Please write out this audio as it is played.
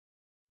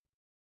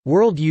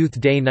World Youth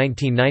Day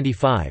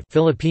 1995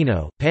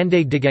 Filipino,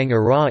 Pandaigdigang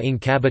Araw ng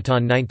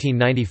Kabataan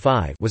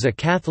 1995 was a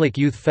Catholic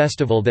youth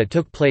festival that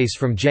took place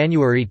from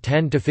January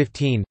 10 to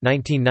 15,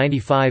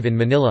 1995 in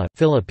Manila,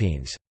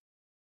 Philippines.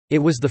 It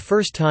was the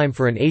first time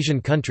for an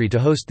Asian country to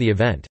host the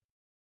event.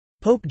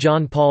 Pope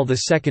John Paul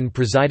II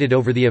presided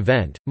over the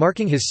event,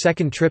 marking his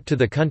second trip to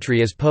the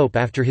country as pope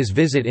after his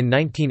visit in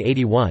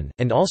 1981,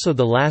 and also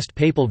the last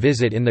papal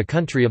visit in the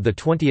country of the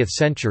 20th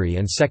century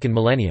and second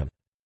millennium.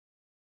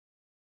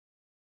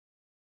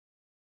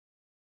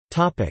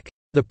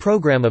 The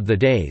program of the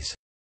days.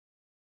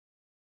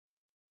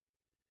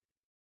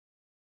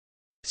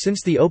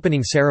 Since the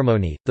opening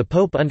ceremony, the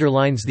Pope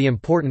underlines the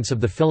importance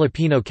of the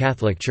Filipino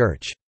Catholic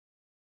Church.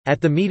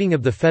 At the meeting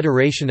of the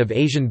Federation of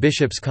Asian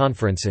Bishops'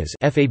 Conferences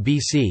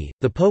 (FABC),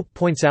 the Pope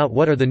points out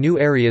what are the new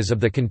areas of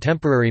the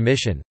contemporary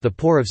mission: the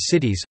poor of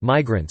cities,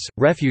 migrants,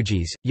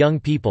 refugees, young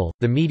people,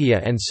 the media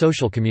and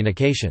social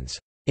communications.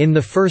 In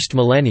the first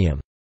millennium,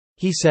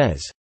 he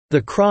says,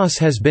 "The cross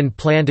has been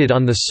planted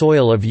on the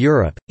soil of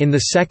Europe, in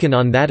the second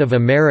on that of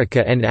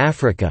America and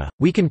Africa.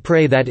 We can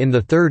pray that in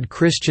the third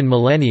Christian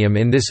millennium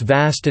in this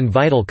vast and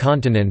vital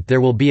continent there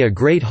will be a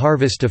great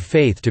harvest of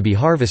faith to be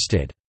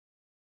harvested."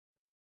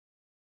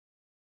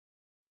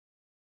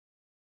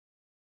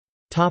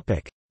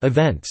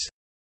 Events.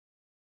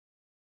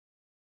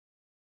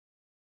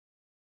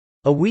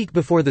 A week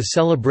before the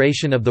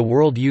celebration of the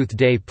World Youth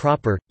Day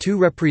proper, two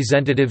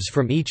representatives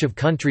from each of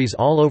countries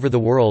all over the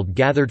world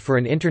gathered for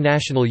an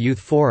International Youth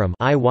Forum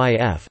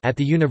at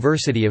the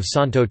University of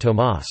Santo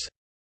Tomas.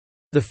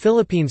 The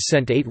Philippines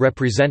sent 8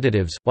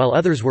 representatives, while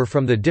others were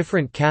from the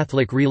different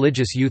Catholic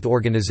religious youth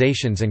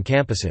organizations and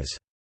campuses.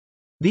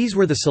 These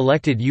were the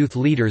selected youth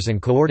leaders and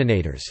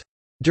coordinators.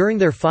 During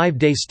their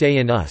 5-day stay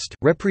in UST,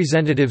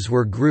 representatives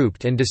were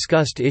grouped and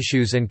discussed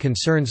issues and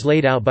concerns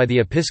laid out by the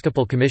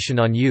Episcopal Commission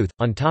on Youth,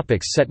 on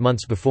topics set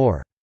months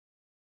before.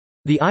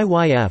 The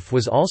IYF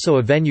was also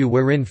a venue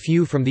wherein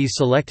few from these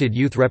selected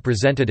youth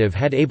representative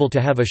had able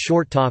to have a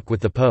short talk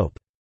with the Pope.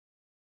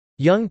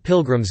 Young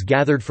pilgrims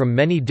gathered from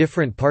many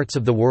different parts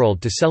of the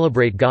world to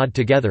celebrate God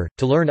together,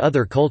 to learn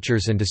other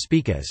cultures and to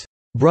speak as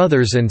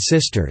brothers and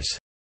sisters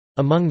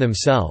among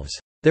themselves.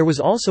 There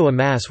was also a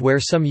Mass where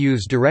some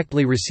youths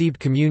directly received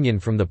communion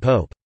from the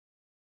Pope.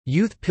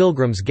 Youth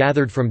pilgrims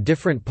gathered from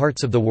different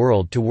parts of the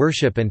world to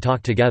worship and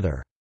talk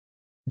together.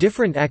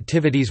 Different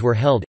activities were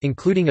held,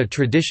 including a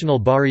traditional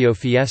barrio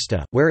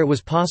fiesta, where it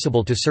was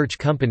possible to search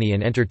company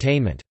and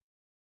entertainment.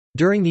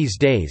 During these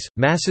days,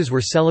 Masses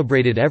were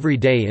celebrated every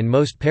day in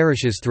most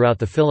parishes throughout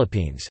the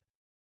Philippines.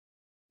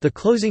 The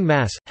closing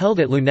Mass, held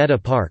at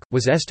Luneta Park,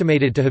 was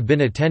estimated to have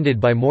been attended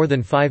by more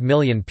than 5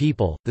 million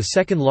people, the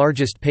second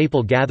largest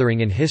papal gathering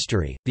in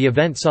history. The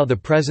event saw the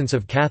presence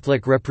of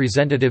Catholic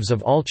representatives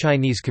of all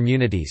Chinese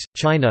communities: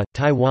 China,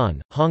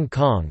 Taiwan, Hong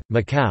Kong,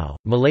 Macau,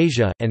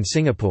 Malaysia, and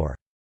Singapore.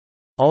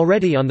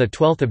 Already on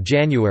 12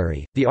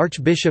 January, the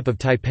Archbishop of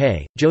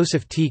Taipei,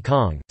 Joseph T.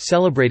 Kong,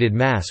 celebrated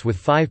Mass with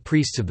 5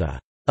 priests of the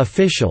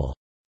official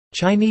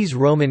Chinese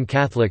Roman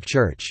Catholic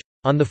Church.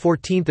 On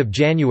 14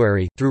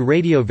 January, through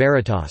Radio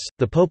Veritas,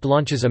 the Pope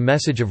launches a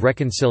message of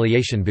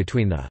reconciliation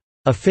between the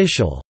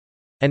official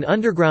and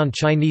underground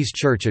Chinese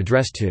Church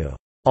addressed to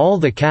all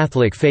the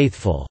Catholic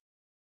faithful.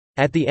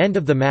 At the end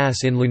of the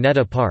Mass in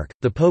Luneta Park,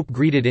 the Pope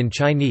greeted in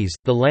Chinese,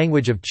 the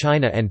language of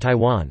China and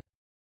Taiwan.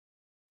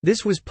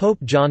 This was Pope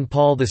John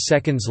Paul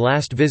II's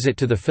last visit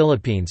to the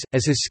Philippines,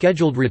 as his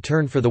scheduled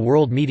return for the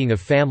World Meeting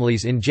of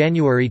Families in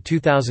January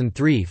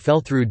 2003 fell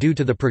through due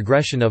to the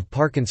progression of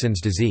Parkinson's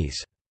disease.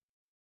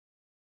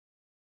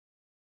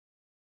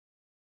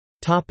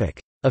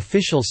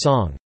 Official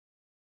song.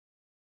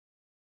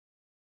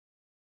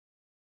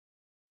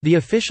 The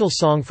official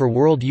song for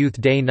World Youth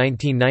Day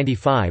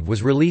 1995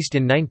 was released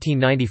in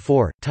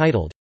 1994,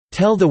 titled,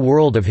 "Tell the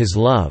World of His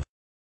Love",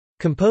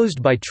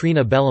 composed by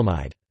Trina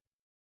Bellamide.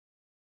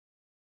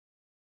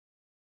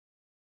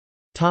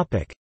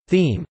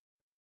 Theme.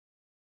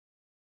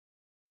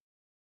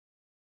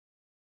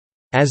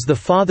 As the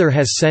Father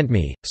has sent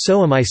me,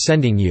 so am I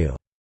sending you.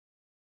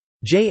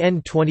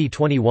 JN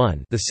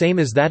 2021, the same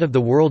as that of the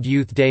World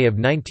Youth Day of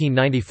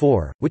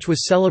 1994, which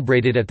was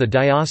celebrated at the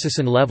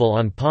diocesan level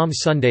on Palm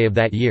Sunday of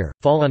that year,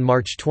 fall on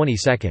March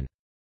 22.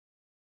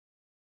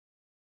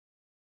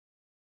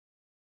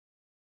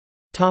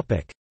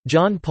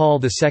 John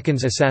Paul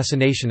II's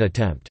assassination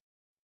attempt.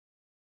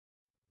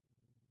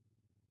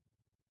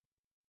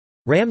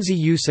 Ramzi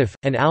Youssef,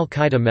 an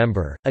al-Qaeda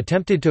member,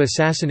 attempted to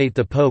assassinate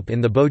the Pope in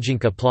the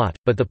Bojinka plot,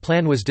 but the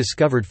plan was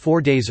discovered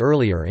 4 days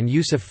earlier and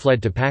Youssef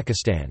fled to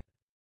Pakistan.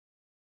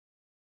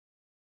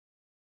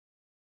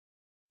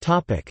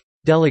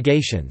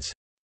 Delegations.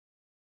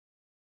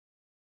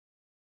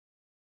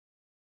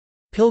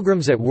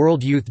 Pilgrims at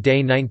World Youth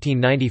Day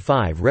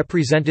 1995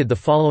 represented the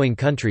following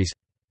countries.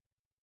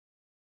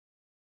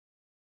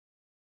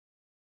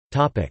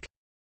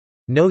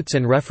 Notes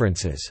and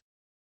references.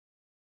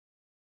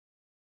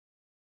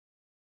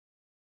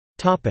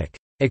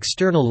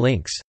 External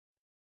links.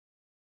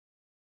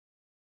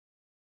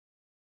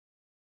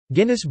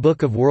 Guinness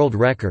Book of World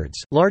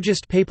Records,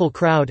 largest papal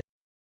crowd.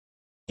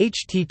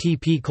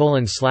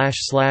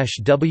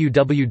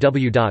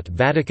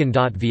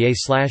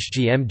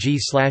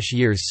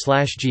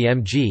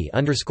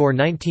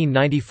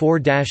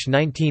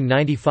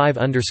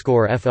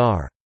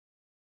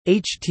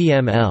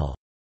 HTML